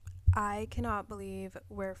I cannot believe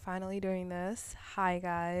we're finally doing this. Hi,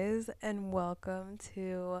 guys, and welcome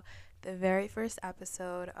to the very first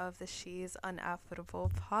episode of the She's Unaffordable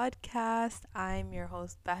podcast. I'm your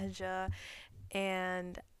host, Bahja,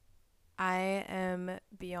 and I am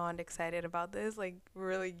beyond excited about this, like,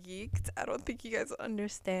 really geeked. I don't think you guys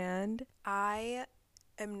understand. I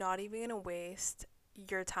am not even gonna waste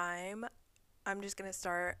your time. I'm just gonna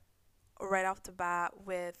start right off the bat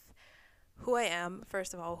with who I am.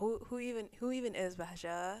 First of all, who even is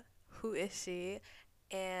Bahja? Who is she?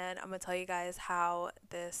 And I'm gonna tell you guys how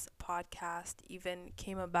this podcast even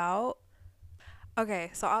came about. Okay,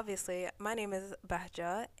 so obviously my name is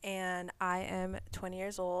Bahja and I am 20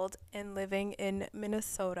 years old and living in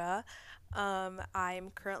Minnesota. I'm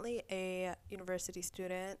currently a university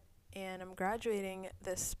student and I'm graduating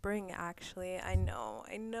this spring actually. I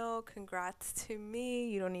know, congrats to me.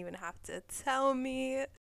 You don't even have to tell me.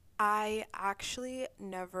 I actually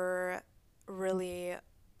never really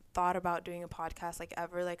thought about doing a podcast like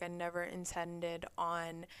ever. Like, I never intended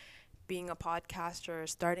on being a podcaster or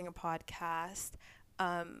starting a podcast.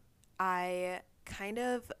 Um, I kind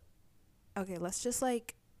of, okay, let's just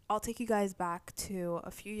like, I'll take you guys back to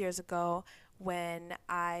a few years ago when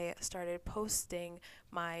I started posting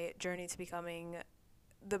my journey to becoming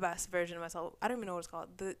the best version of myself. I don't even know what it's called.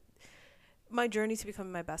 My journey to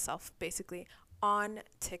becoming my best self, basically, on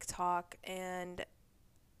TikTok. And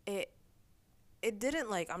it it didn't,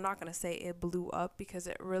 like, I'm not gonna say it blew up because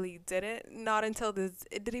it really didn't. Not until this,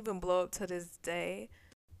 it didn't even blow up to this day.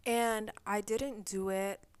 And I didn't do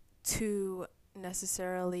it to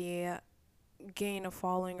necessarily gain a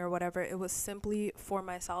following or whatever. It was simply for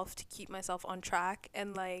myself, to keep myself on track.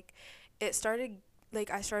 And like, it started, like,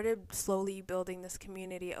 I started slowly building this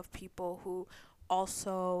community of people who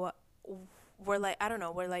also were like, I don't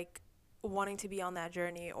know, were like wanting to be on that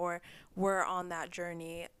journey or were on that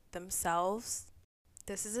journey themselves.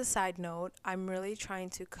 This is a side note. I'm really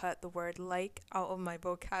trying to cut the word like out of my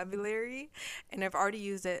vocabulary, and I've already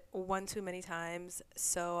used it one too many times.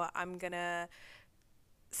 So I'm gonna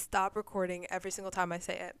stop recording every single time I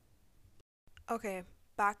say it. Okay,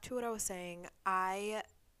 back to what I was saying. I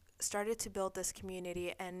started to build this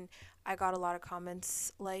community, and I got a lot of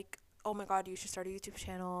comments like, oh my god, you should start a YouTube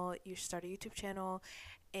channel. You should start a YouTube channel.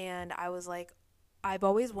 And I was like, I've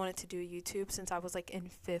always wanted to do YouTube since I was like in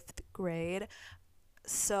fifth grade.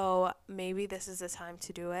 So maybe this is the time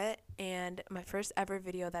to do it. And my first ever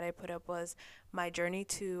video that I put up was my journey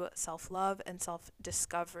to self love and self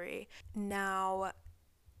discovery. Now,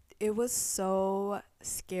 it was so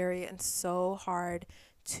scary and so hard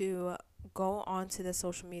to go onto the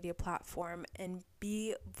social media platform and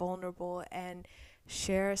be vulnerable and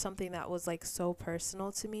share something that was like so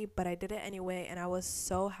personal to me, but I did it anyway, and I was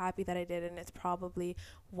so happy that I did. And it's probably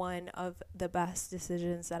one of the best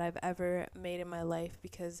decisions that I've ever made in my life,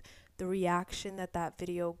 because the reaction that that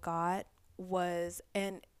video got was,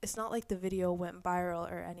 and it's not like the video went viral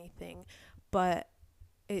or anything, but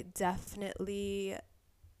it definitely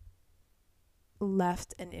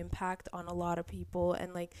left an impact on a lot of people,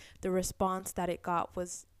 and like the response that it got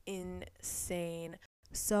was insane.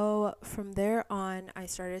 So from there on, I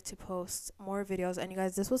started to post more videos. And you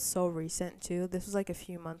guys, this was so recent too. This was like a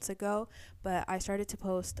few months ago, but I started to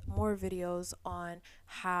post more videos on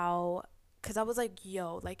how, because I was like,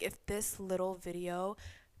 yo, like, if this little video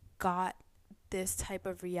got this type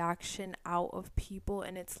of reaction out of people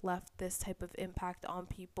and it's left this type of impact on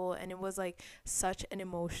people, and it was like such an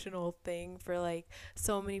emotional thing for like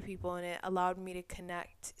so many people, and it allowed me to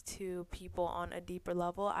connect to people on a deeper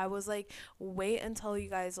level. I was like, wait until you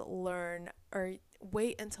guys learn, or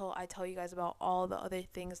wait until I tell you guys about all the other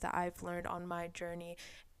things that I've learned on my journey.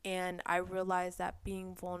 And I realized that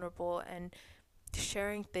being vulnerable and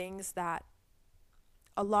sharing things that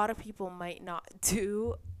a lot of people might not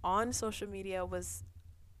do on social media was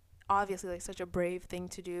obviously like such a brave thing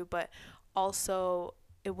to do, but also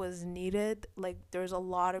it was needed. Like, there's a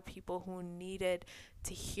lot of people who needed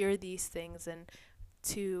to hear these things and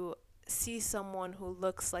to see someone who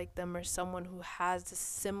looks like them or someone who has a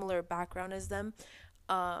similar background as them,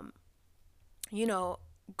 um, you know,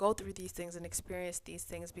 go through these things and experience these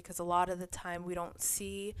things, because a lot of the time we don't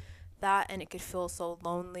see that, and it could feel so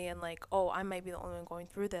lonely and like, oh, I might be the only one going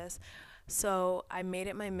through this. So I made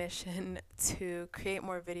it my mission to create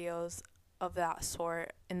more videos of that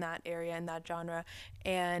sort, in that area, in that genre.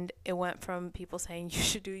 And it went from people saying you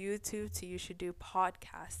should do YouTube to you should do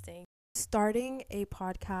podcasting. Starting a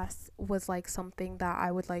podcast was like something that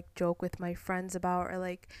I would like joke with my friends about, or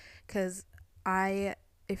like, because I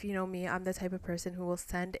if you know me, I'm the type of person who will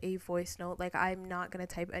send a voice note. Like, I'm not going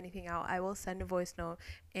to type anything out. I will send a voice note,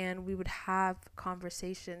 and we would have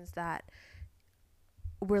conversations that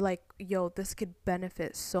we're like, yo, this could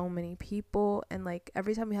benefit so many people. And like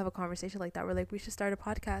every time we have a conversation like that, we're like, we should start a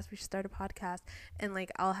podcast, and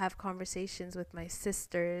like I'll have conversations with my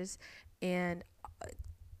sisters. And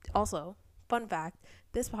also, fun fact,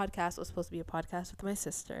 this podcast was supposed to be a podcast with my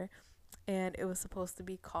sister, and it was supposed to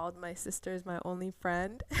be called My Sister Is My Only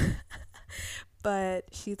Friend. But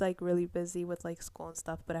she's like really busy with like school and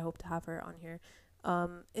stuff, but I hope to have her on here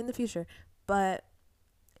in the future. But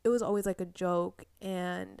it was always like a joke,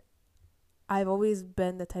 and I've always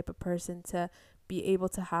been the type of person to be able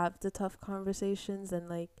to have the tough conversations and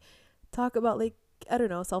like talk about like, I don't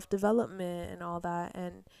know, self-development and all that.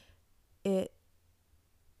 And it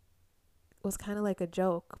was kind of like a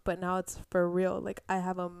joke, but now it's for real. Like, I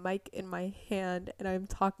have a mic in my hand and I'm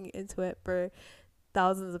talking into it for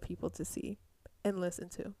thousands of people to see and listen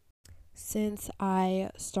to. Since I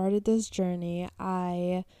started this journey,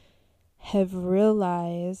 I have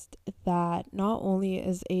realized that not only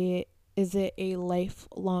is it a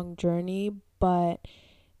lifelong journey, but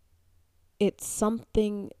it's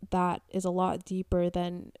something that is a lot deeper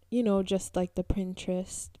than, just like the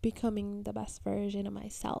Pinterest becoming the best version of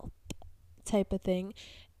myself type of thing.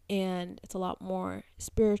 And it's a lot more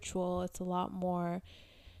spiritual. It's a lot more,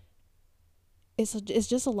 it's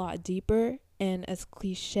just a lot deeper. And as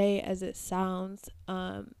cliche as it sounds,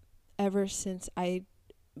 ever since I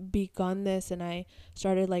begun this and I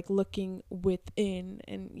started like looking within,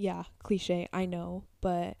 and yeah, cliche, I know,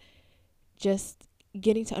 but just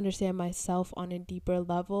getting to understand myself on a deeper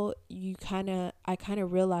level, I kind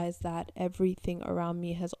of realized that everything around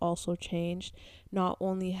me has also changed. Not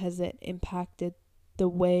only has it impacted the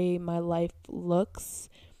way my life looks,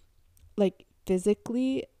 like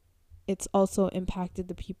physically, it's also impacted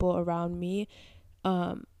the people around me,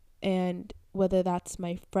 and whether that's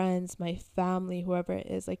my friends, my family, whoever it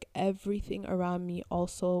is, like everything around me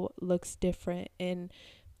also looks different in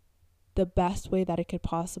the best way that it could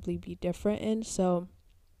possibly be different in. So,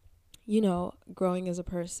 growing as a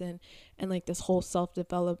person and like this whole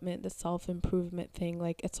self-development, the self-improvement thing,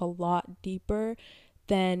 like it's a lot deeper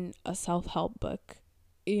than a self-help book.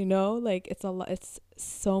 Like it's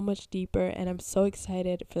so much deeper, and I'm so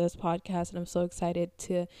excited for this podcast, and I'm so excited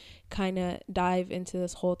to kind of dive into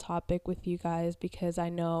this whole topic with you guys, because I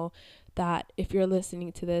know that if you're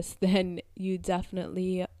listening to this, then you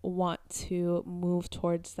definitely want to move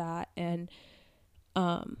towards that and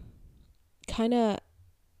kind of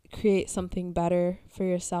create something better for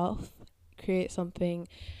yourself, create something,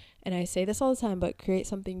 and I say this all the time, but create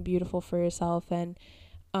something beautiful for yourself, and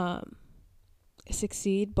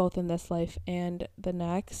succeed both in this life and the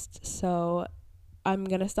next. So I'm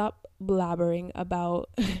gonna stop blabbering about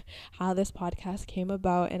how this podcast came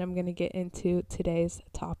about, and I'm gonna get into today's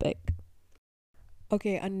topic.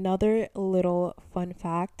 Okay, another little fun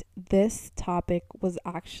fact. This topic was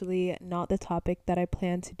actually not the topic that I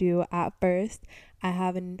planned to do at first. I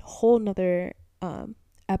have a whole nother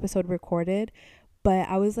episode recorded, but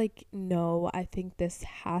I was like, no, I think this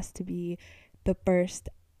has to be the first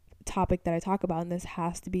topic that I talk about, and this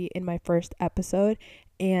has to be in my first episode.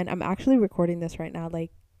 And I'm actually recording this right now,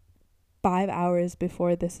 like 5 hours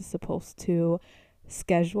before this is supposed to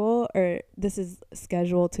this is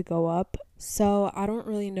scheduled to go up. So I don't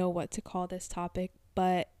really know what to call this topic,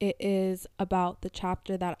 but it is about the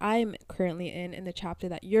chapter that I'm currently in and the chapter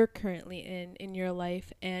that you're currently in your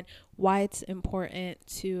life, and why it's important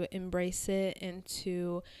to embrace it and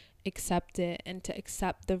to accept it, and to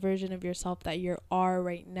accept the version of yourself that you are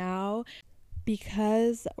right now.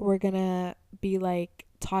 Because we're gonna be like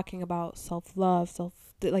talking about self-love,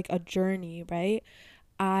 like a journey, right?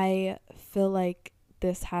 I feel like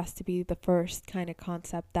this has to be the first kind of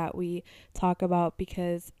concept that we talk about,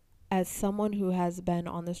 because as someone who has been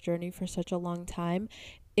on this journey for such a long time,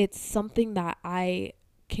 it's something that I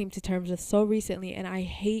came to terms with so recently, and I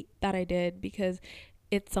hate that I did, because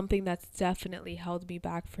it's something that's definitely held me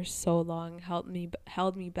back for so long, held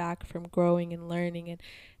me back from growing and learning and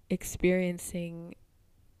experiencing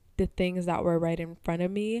the things that were right in front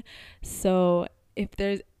of me. So if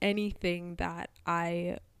there's anything that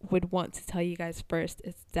I would want to tell you guys first,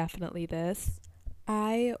 it's definitely this.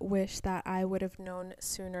 I wish that I would have known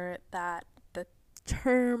sooner that the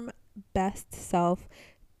term best self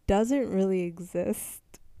doesn't really exist.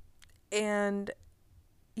 And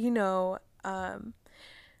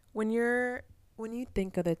when you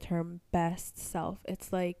think of the term best self,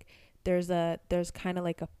 it's like there's kind of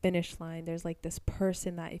like a finish line. There's like this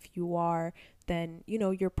person that if you are, then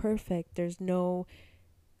you're perfect. There's no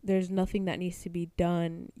there's nothing that needs to be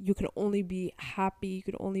done. You can only be happy, you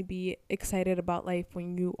can only be excited about life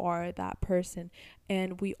when you are that person.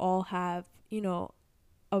 And we all have,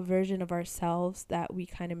 a version of ourselves that we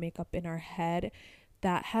kind of make up in our head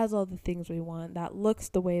that has all the things we want, that looks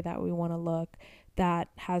the way that we want to look, that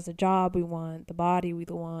has a job we want, the body we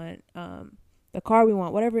want, the car we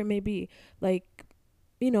want, whatever it may be. Like,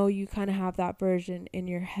 you kind of have that version in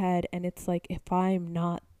your head, and it's like, if I'm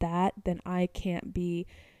not that, then I can't be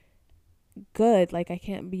good. Like, I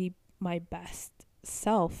can't be my best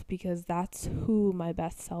self, because that's who my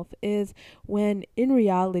best self is, when in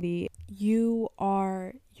reality you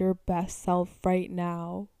are your best self right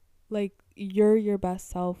now. Like, you're your best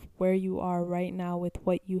self where you are right now with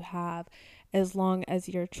what you have, as long as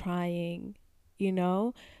you're trying,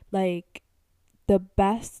 like, the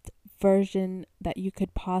best version that you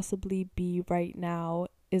could possibly be right now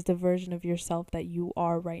is the version of yourself that you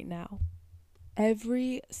are right now.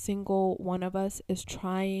 Every single one of us is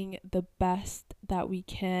trying the best that we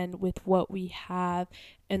can with what we have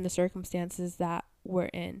and the circumstances that we're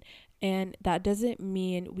in. And that doesn't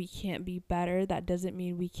mean we can't be better. That doesn't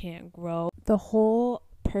mean we can't grow. The whole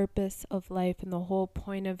purpose of life and the whole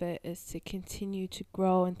point of it is to continue to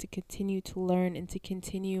grow and to continue to learn and to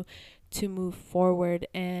continue to move forward.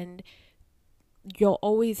 And you'll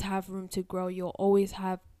always have room to grow. You'll always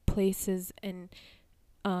have places and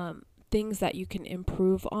things that you can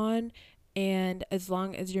improve on. And as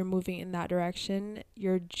long as you're moving in that direction,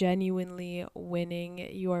 you're genuinely winning.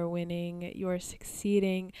 You're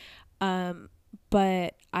succeeding.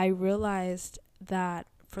 But I realized that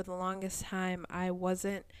for the longest time, I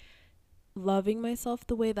wasn't loving myself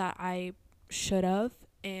the way that I should have.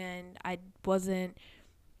 And I wasn't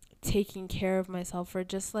taking care of myself, or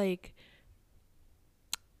just like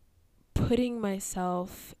putting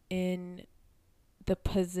myself in the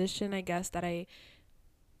position, I guess, that I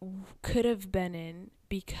could have been in,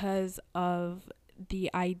 because of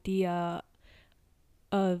the idea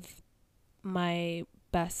of my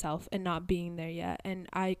best self and not being there yet. And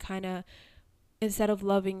I kind of, instead of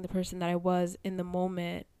loving the person that I was in the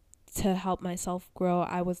moment to help myself grow,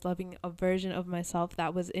 I was loving a version of myself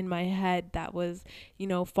that was in my head, that was,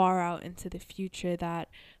 far out into the future, that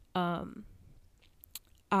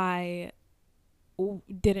I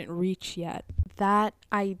didn't reach yet. That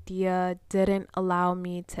idea didn't allow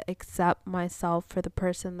me to accept myself for the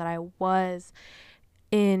person that I was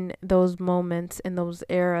in those moments, in those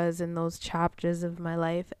eras, in those chapters of my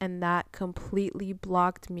life. And that completely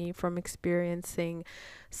blocked me from experiencing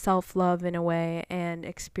self-love in a way and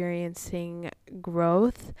experiencing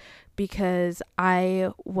growth, because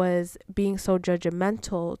I was being so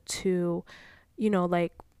judgmental to,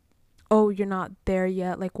 like, oh, you're not there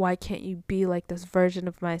yet. Like, why can't you be like this version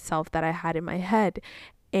of myself that I had in my head?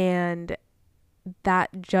 And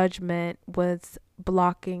that judgment was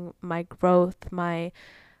blocking my growth,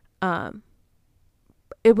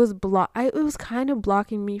 it was kind of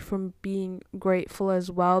blocking me from being grateful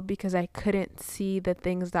as well, because I couldn't see the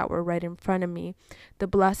things that were right in front of me, the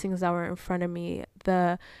blessings that were in front of me,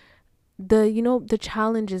 the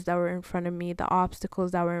challenges that were in front of me, the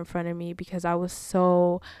obstacles that were in front of me, because I was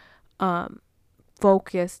so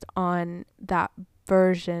focused on that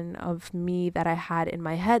version of me that I had in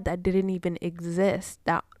my head that didn't even exist,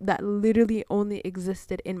 that literally only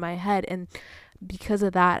existed in my head. And because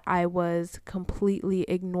of that, I was completely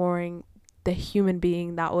ignoring the human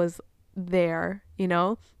being that was there,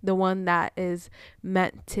 the one that is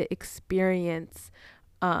meant to experience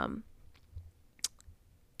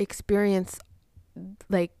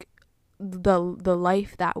like the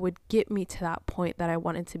life that would get me to that point that I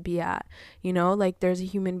wanted to be at. Like, there's a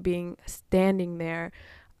human being standing there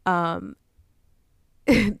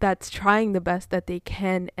that's trying the best that they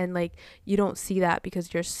can, and like, you don't see that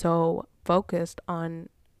because you're so focused on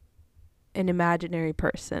an imaginary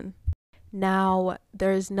person. Now,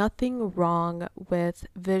 there's nothing wrong with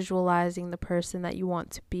visualizing the person that you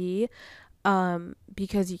want to be,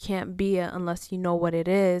 because you can't be it unless you know what it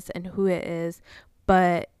is and who it is.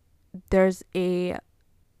 But there's a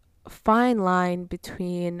fine line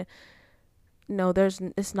between,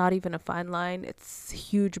 it's not even a fine line, it's a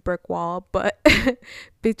huge brick wall, but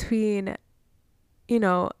between,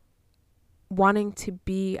 wanting to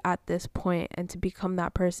be at this point and to become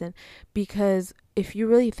that person. Because if you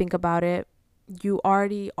really think about it, you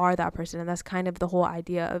already are that person, and that's kind of the whole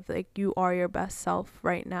idea of, like, you are your best self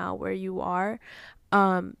right now where you are,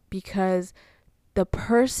 because the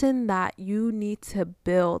person that you need to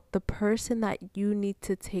build, the person that you need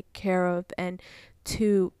to take care of and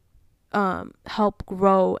to help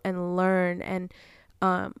grow and learn and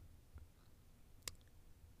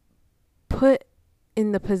put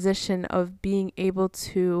in the position of being able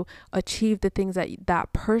to achieve the things that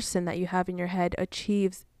that person that you have in your head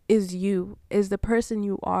achieves is you, is the person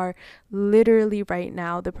you are literally right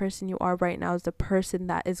now. The person you are right now is the person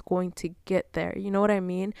that is going to get there. You know what I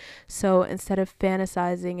mean? So instead of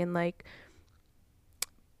fantasizing and like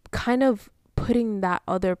kind of putting that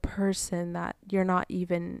other person that you're not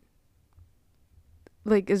even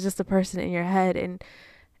like is just a person in your head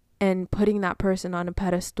and putting that person on a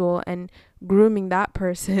pedestal and grooming that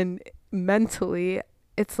person mentally,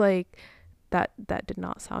 it's like that did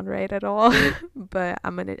not sound right at all. But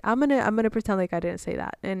I'm gonna pretend like I didn't say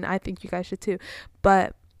that, and I think you guys should too.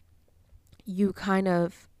 But you kind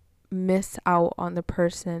of miss out on the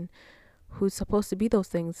person who's supposed to be those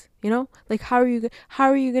things, you know? Like how are you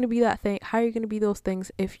going to be that thing? How are you going to be those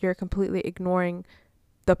things if you're completely ignoring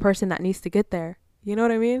the person that needs to get there? You know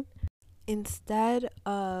what I mean? Instead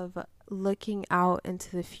of looking out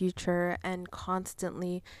into the future and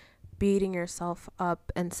constantly beating yourself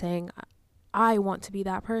up and saying I want to be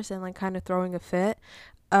that person, like kind of throwing a fit,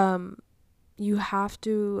 you have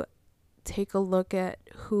to take a look at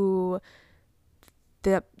who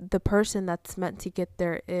the person that's meant to get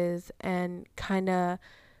there is and kind of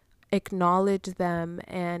acknowledge them,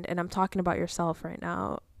 and I'm talking about yourself right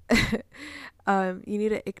now. You need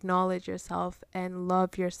to acknowledge yourself and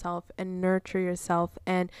love yourself and nurture yourself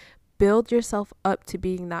and build yourself up to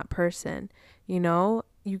being that person. You know,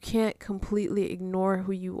 you can't completely ignore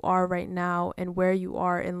who you are right now and where you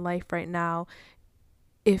are in life right now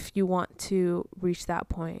if you want to reach that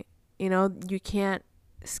point. You know, you can't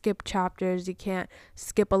skip chapters, you can't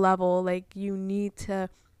skip a level. Like, you need to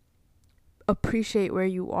appreciate where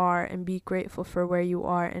you are and be grateful for where you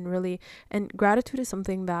are, and gratitude is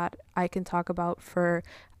something that I can talk about for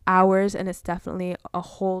hours, and it's definitely a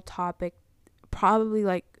whole topic. Probably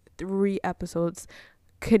like 3 episodes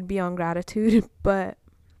could be on gratitude. But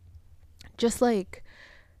just like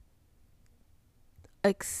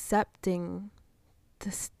accepting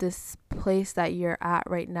this place that you're at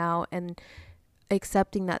right now, and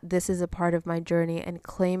accepting that this is a part of my journey and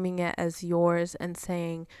claiming it as yours and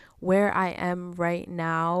saying where I am right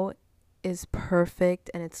now is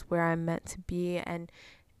perfect and it's where I'm meant to be, and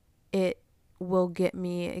it will get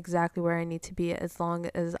me exactly where I need to be as long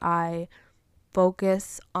as I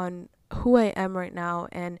focus on who I am right now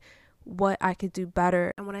and what I could do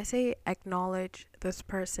better. And when I say acknowledge this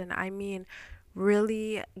person, I mean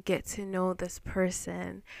really get to know this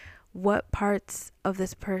person. What parts of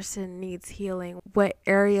this person needs healing? What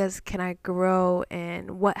areas can I grow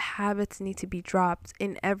in? What habits need to be dropped?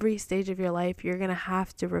 In every stage of your life, you're going to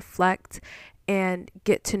have to reflect and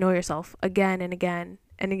get to know yourself again and again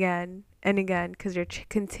and again and again, because you're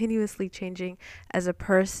continuously changing as a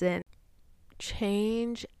person.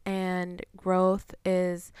 Change and growth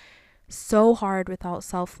is so hard without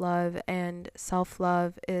self-love, and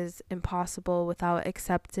self-love is impossible without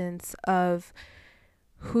acceptance of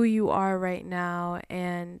who you are right now,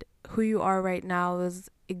 and who you are right now is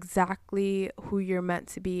exactly who you're meant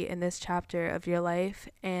to be in this chapter of your life.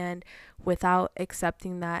 And without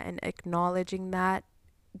accepting that and acknowledging that,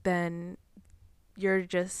 then you're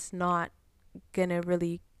just not gonna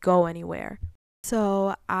really go anywhere.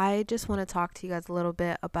 So I just want to talk to you guys a little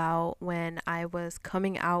bit about when I was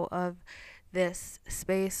coming out of this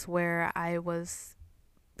space where I was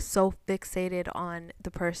so fixated on the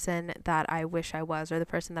person that I wish I was, or the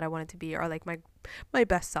person that I wanted to be, or like my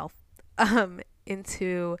best self,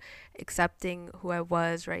 into accepting who I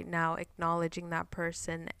was right now, acknowledging that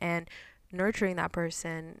person and nurturing that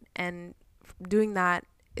person, and doing that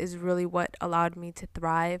is really what allowed me to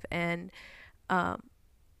thrive and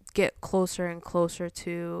get closer and closer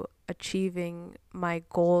to achieving my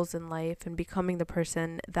goals in life and becoming the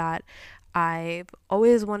person that I've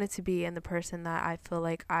always wanted to be and the person that I feel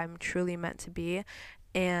like I'm truly meant to be.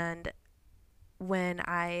 And when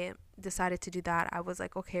I decided to do that, I was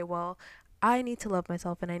like, okay, well, I need to love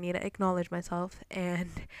myself and I need to acknowledge myself. And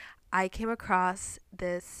I came across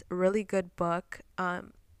this really good book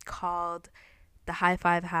called The High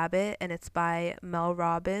Five Habit, and it's by Mel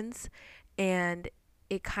Robbins. And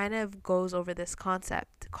it kind of goes over this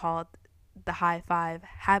concept called the high five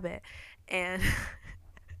habit. And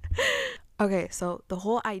okay, so the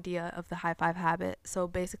whole idea of the high five habit, so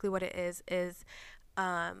basically what it is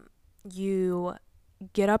you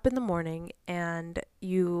get up in the morning and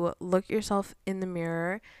you look yourself in the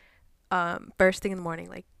mirror, first thing in the morning,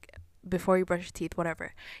 like before you brush your teeth,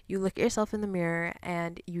 whatever. You look at yourself in the mirror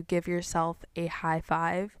and you give yourself a high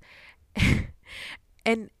five.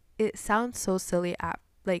 And it sounds so silly, at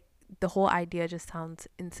like the whole idea just sounds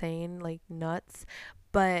insane, like nuts,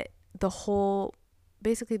 but the whole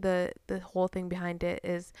basically the whole thing behind it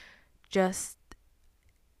is just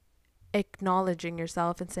acknowledging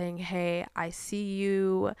yourself and saying, hey, I see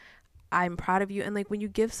you, I'm proud of you. And like when you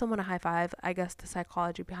give someone a high five, I guess the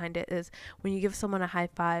psychology behind it is when you give someone a high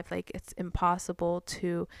five, like it's impossible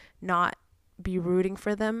to not be rooting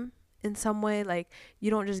for them in some way. Like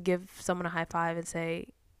you don't just give someone a high five and say,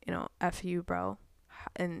 F you, bro,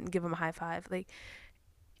 and give them a high five. Like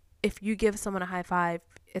if you give someone a high five,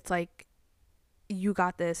 it's like, you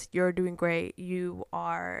got this, you're doing great,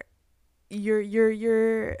 you're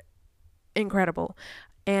incredible.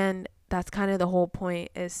 And that's kind of the whole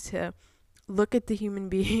point, is to look at the human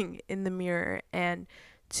being in the mirror and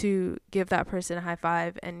to give that person a high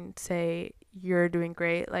five and say, you're doing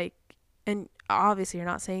great. Like, and obviously you're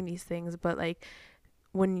not saying these things, but like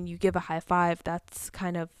when you give a high five, that's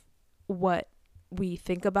kind of what we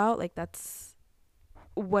think about. Like that's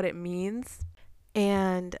what it means.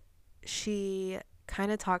 And she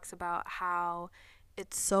kind of talks about how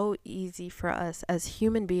it's so easy for us as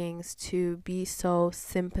human beings to be so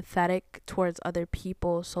sympathetic towards other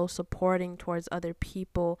people, so supporting towards other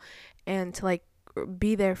people, and to like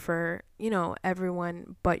be there for,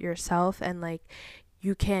 everyone but yourself. And like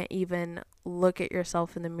you can't even look at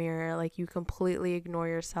yourself in the mirror, like you completely ignore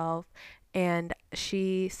yourself. And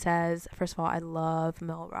she says, first of all, I love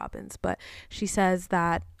Mel Robbins, but she says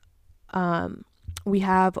that we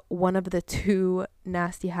have one of the two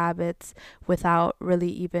nasty habits without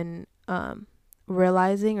really even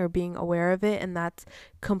realizing or being aware of it, and that's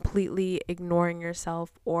completely ignoring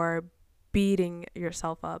yourself or beating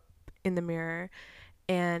yourself up in the mirror.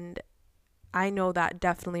 And I know that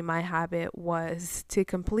definitely my habit was to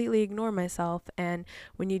completely ignore myself. And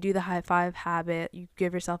when you do the high five habit, you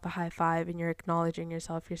give yourself a high five and you're acknowledging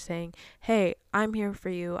yourself. You're saying, hey, I'm here for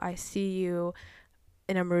you, I see you,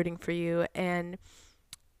 and I'm rooting for you. And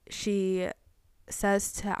she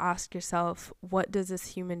says to ask yourself, what does this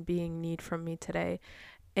human being need from me today?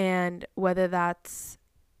 And whether that's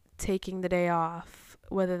taking the day off,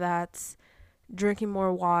 whether that's drinking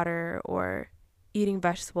more water or eating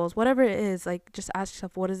vegetables, whatever it is, like just ask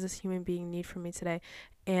yourself, what does this human being need from me today?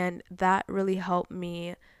 And that really helped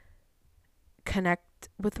me connect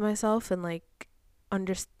with myself and like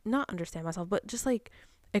not understand myself, but just like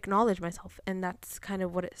acknowledge myself. And that's kind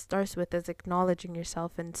of what it starts with, is acknowledging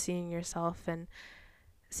yourself and seeing yourself and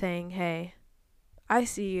saying, hey, I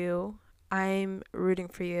see you, I'm rooting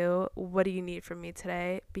for you, what do you need from me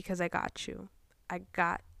today? Because I got you, I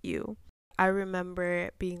got you. I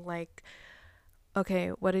remember being like, okay,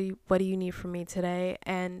 what do you need from me today?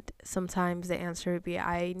 And sometimes the answer would be,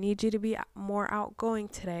 I need you to be more outgoing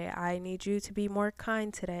today, I need you to be more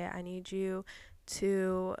kind today, I need you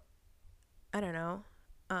to, I don't know,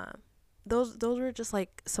 those were just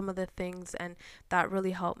like some of the things. And that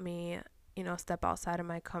really helped me, step outside of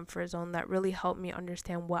my comfort zone. That really helped me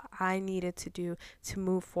understand what I needed to do to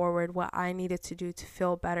move forward, what I needed to do to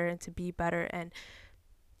feel better and to be better. And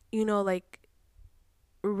like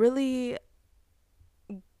really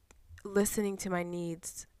listening to my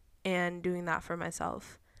needs and doing that for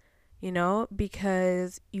myself,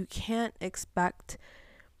 because you can't expect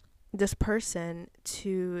this person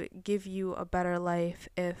to give you a better life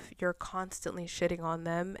if you're constantly shitting on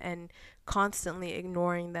them and constantly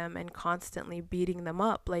ignoring them and constantly beating them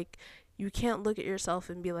up. Like, you can't look at yourself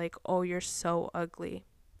and be like, oh, you're so ugly,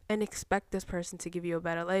 and expect this person to give you a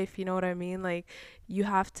better life. You know what I mean? Like, you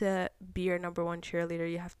have to be your number one cheerleader.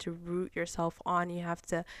 You have to root yourself on. You have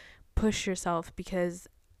to push yourself, because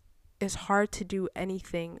it's hard to do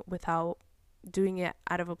anything without doing it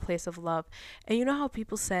out of a place of love. And you know how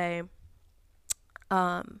people say,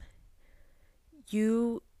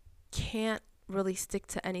 you can't really stick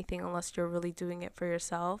to anything unless you're really doing it for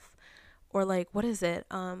yourself. Or like, what is it?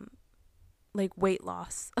 Like weight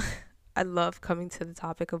loss. I love coming to the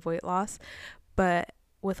topic of weight loss, but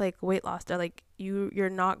with like weight loss, they're like, you're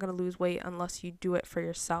not gonna lose weight unless you do it for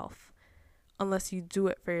yourself. Unless you do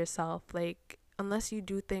it for yourself, like, unless you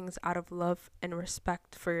do things out of love and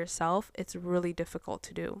respect for yourself, it's really difficult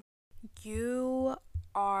to do. You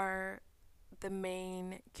are the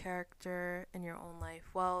main character in your own life.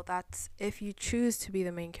 Well, that's if you choose to be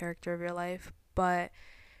the main character of your life, but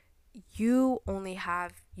you only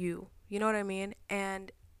have you. You know what I mean?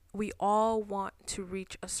 And we all want to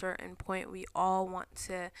reach a certain point. We all want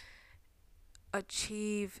to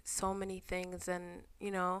achieve so many things and,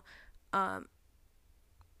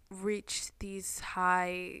 reach these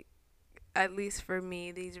high, at least for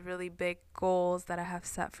me, these really big goals that I have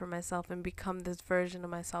set for myself and become this version of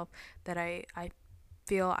myself that I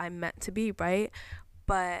feel I'm meant to be, right?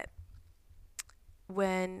 But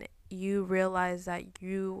when you realize that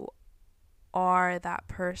you are that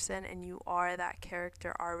person and you are that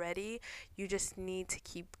character already. You just need to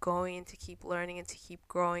keep going and to keep learning and to keep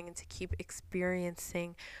growing and to keep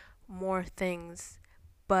experiencing more things.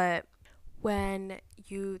 But when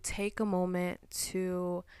you take a moment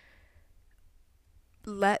to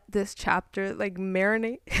let this chapter like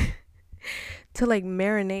marinate to like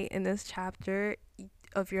marinate in this chapter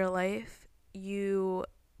of your life, you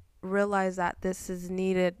realize that this is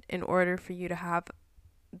needed in order for you to have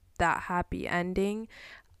that happy ending.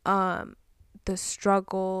 The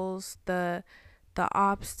struggles, the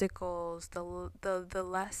obstacles, the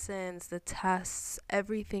lessons, the tests,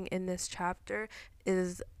 everything in this chapter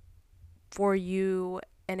is for you,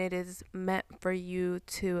 and it is meant for you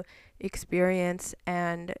to experience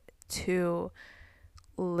and to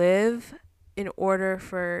live in order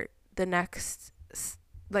for the next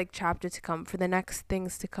like chapter to come, for the next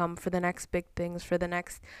things to come, for the next big things, for the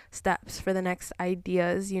next steps, for the next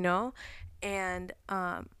ideas, you know? And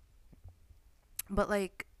but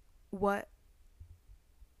like what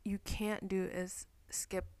you can't do is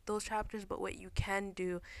skip those chapters, but what you can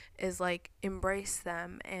do is like embrace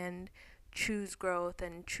them and choose growth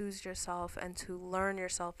and choose yourself and to learn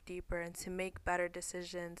yourself deeper and to make better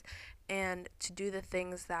decisions and to do the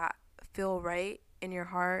things that feel right in your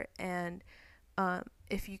heart. And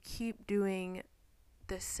if you keep doing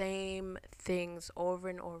the same things over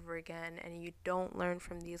and over again and you don't learn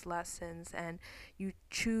from these lessons and you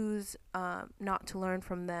choose not to learn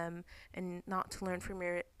from them and not to learn from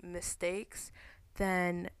your mistakes,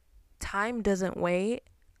 then time doesn't wait.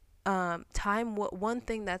 One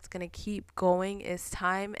thing that's going to keep going is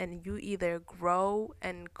time, and you either grow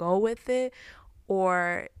and go with it,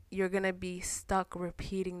 or you're going to be stuck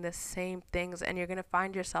repeating the same things, and you're going to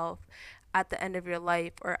find yourself at the end of your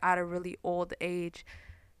life or at a really old age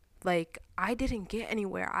like, I didn't get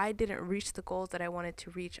anywhere. I didn't reach the goals that I wanted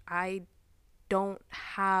to reach. I don't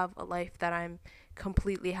have a life that I'm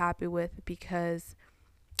completely happy with because,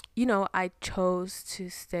 you know, I chose to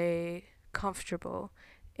stay comfortable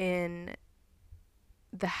in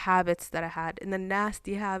the habits that I had, in the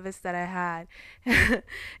nasty habits that I had,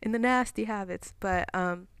 in the nasty habits. But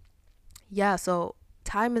yeah, so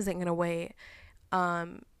time isn't going to wait.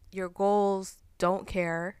 Your goals don't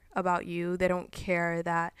care about you. They don't care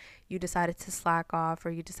that you decided to slack off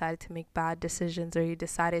or you decided to make bad decisions or you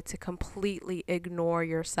decided to completely ignore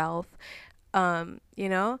yourself. You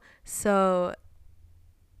know? So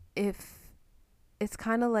if it's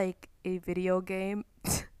kind of like a video game,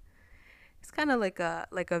 it's kind of like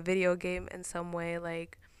a video game in some way.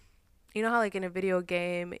 Like, you know how like in a video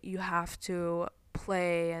game you have to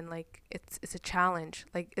play and like it's a challenge.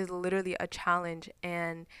 Like it's literally a challenge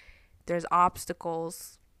and there's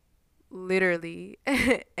obstacles literally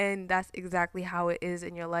and that's exactly how it is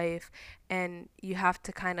in your life, and you have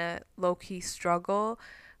to kind of low-key struggle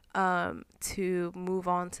to move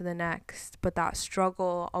on to the next, but that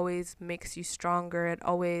struggle always makes you stronger. It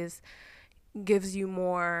always gives you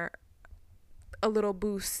more, a little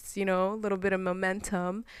boost, you know, a little bit of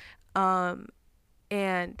momentum.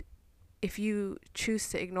 And if you choose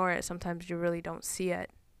to ignore it, sometimes you really don't see it.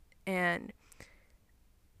 And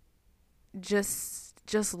just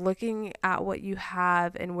looking at what you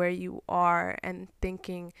have and where you are and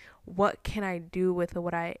thinking, what can I do with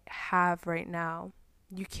what I have right now?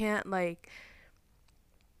 You can't like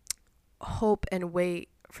hope and wait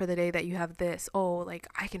for the day that you have this. Oh, like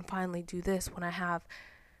I can finally do this when I have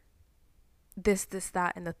this,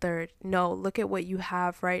 that, and the third. No, look at what you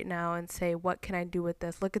have right now and say, what can I do with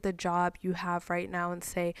this? Look at the job you have right now and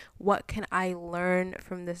say, what can I learn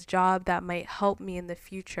from this job that might help me in the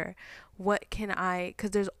future?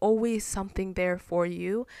 Because there's always something there for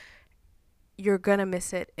you. You're gonna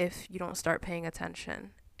miss it if you don't start paying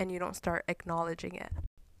attention and you don't start acknowledging it.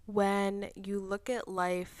 When you look at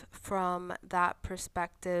life from that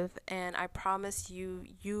perspective, and I promise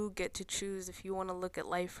you get to choose if you want to look at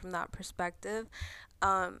life from that perspective,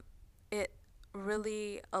 it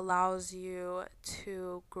really allows you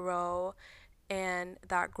to grow, and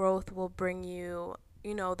that growth will bring you,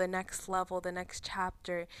 you know, the next level, the next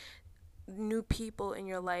chapter, new people in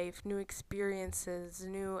your life, new experiences,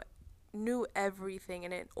 new everything,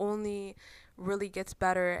 and it only really gets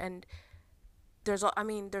better. And there's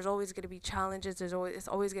always going to be challenges. It's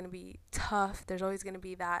always going to be tough. There's always going to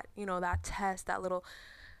be that, you know, that test, that little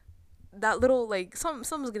like someone's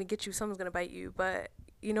going to get you, someone's going to bite you, but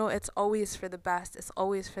you know, it's always for the best. It's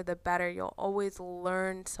always for the better. You'll always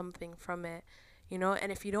learn something from it, you know?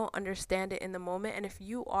 And if you don't understand it in the moment, and if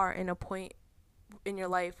you are in a point in your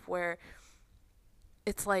life where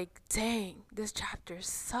it's like, dang, this chapter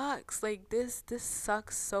sucks. Like this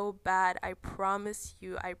sucks so bad. I promise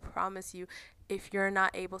you, if you're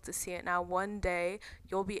not able to see it now, one day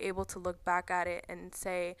you'll be able to look back at it and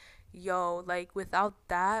say, yo, like without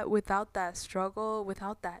that struggle,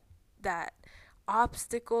 without that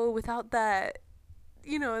obstacle, without that,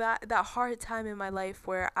 that hard time in my life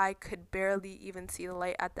where I could barely even see the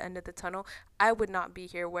light at the end of the tunnel, I would not be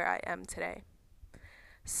here where I am today.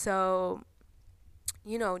 So,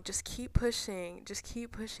 just keep pushing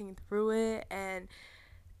through it, and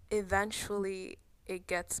eventually it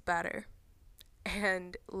gets better.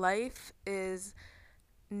 And life is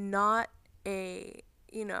not a,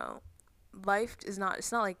 you know, life is not,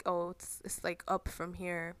 it's not like, oh, it's like up from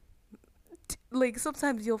here. Like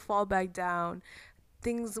sometimes you'll fall back down.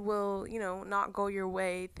 Things will, not go your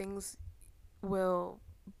way. Things will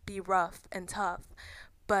be rough and tough,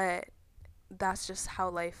 but that's just how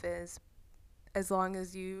life is. As long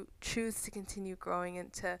as you choose to continue growing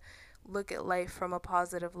and to look at life from a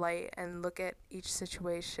positive light and look at each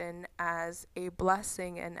situation as a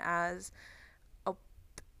blessing and as a,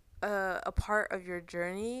 a part of your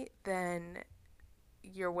journey, then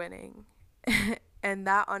you're winning. And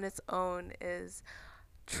that on its own is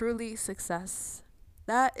truly success.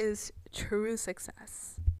 That is true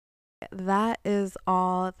success. That is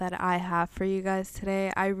all that I have for you guys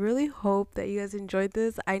today. I really hope that you guys enjoyed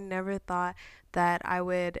this. I never thought that I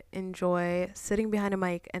would enjoy sitting behind a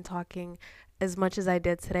mic and talking as much as I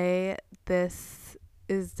did today. This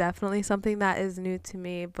is definitely something that is new to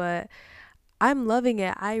me, but I'm loving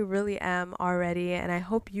it. I really am already, and I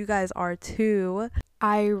hope you guys are too.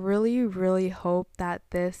 I really, really hope that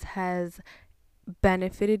this has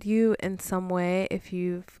benefited you in some way if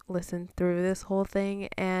you've listened through this whole thing,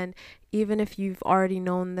 and even if you've already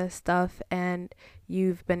known this stuff and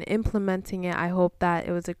you've been implementing it, I hope that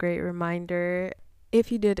it was a great reminder.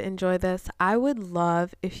 If you did enjoy this, I would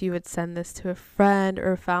love if you would send this to a friend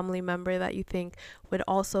or a family member that you think would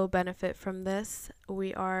also benefit from this.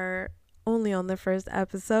 We are only on the first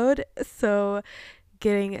episode, so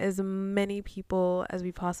getting as many people as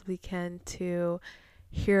we possibly can to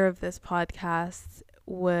hear of this podcast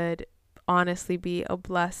would honestly be a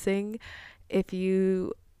blessing. If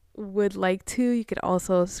you would like to, you could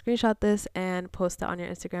also screenshot this and post it on your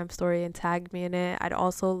Instagram story and tag me in it. I'd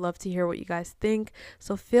also love to hear what you guys think,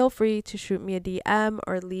 so feel free to shoot me a DM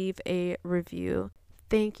or leave a review.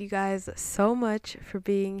 Thank you guys so much for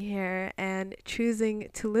being here and choosing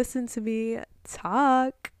to listen to me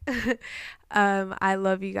talk. I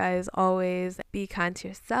love you guys always. Be kind to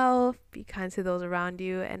yourself, be kind to those around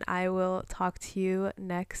you, and I will talk to you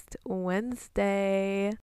next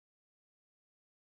Wednesday.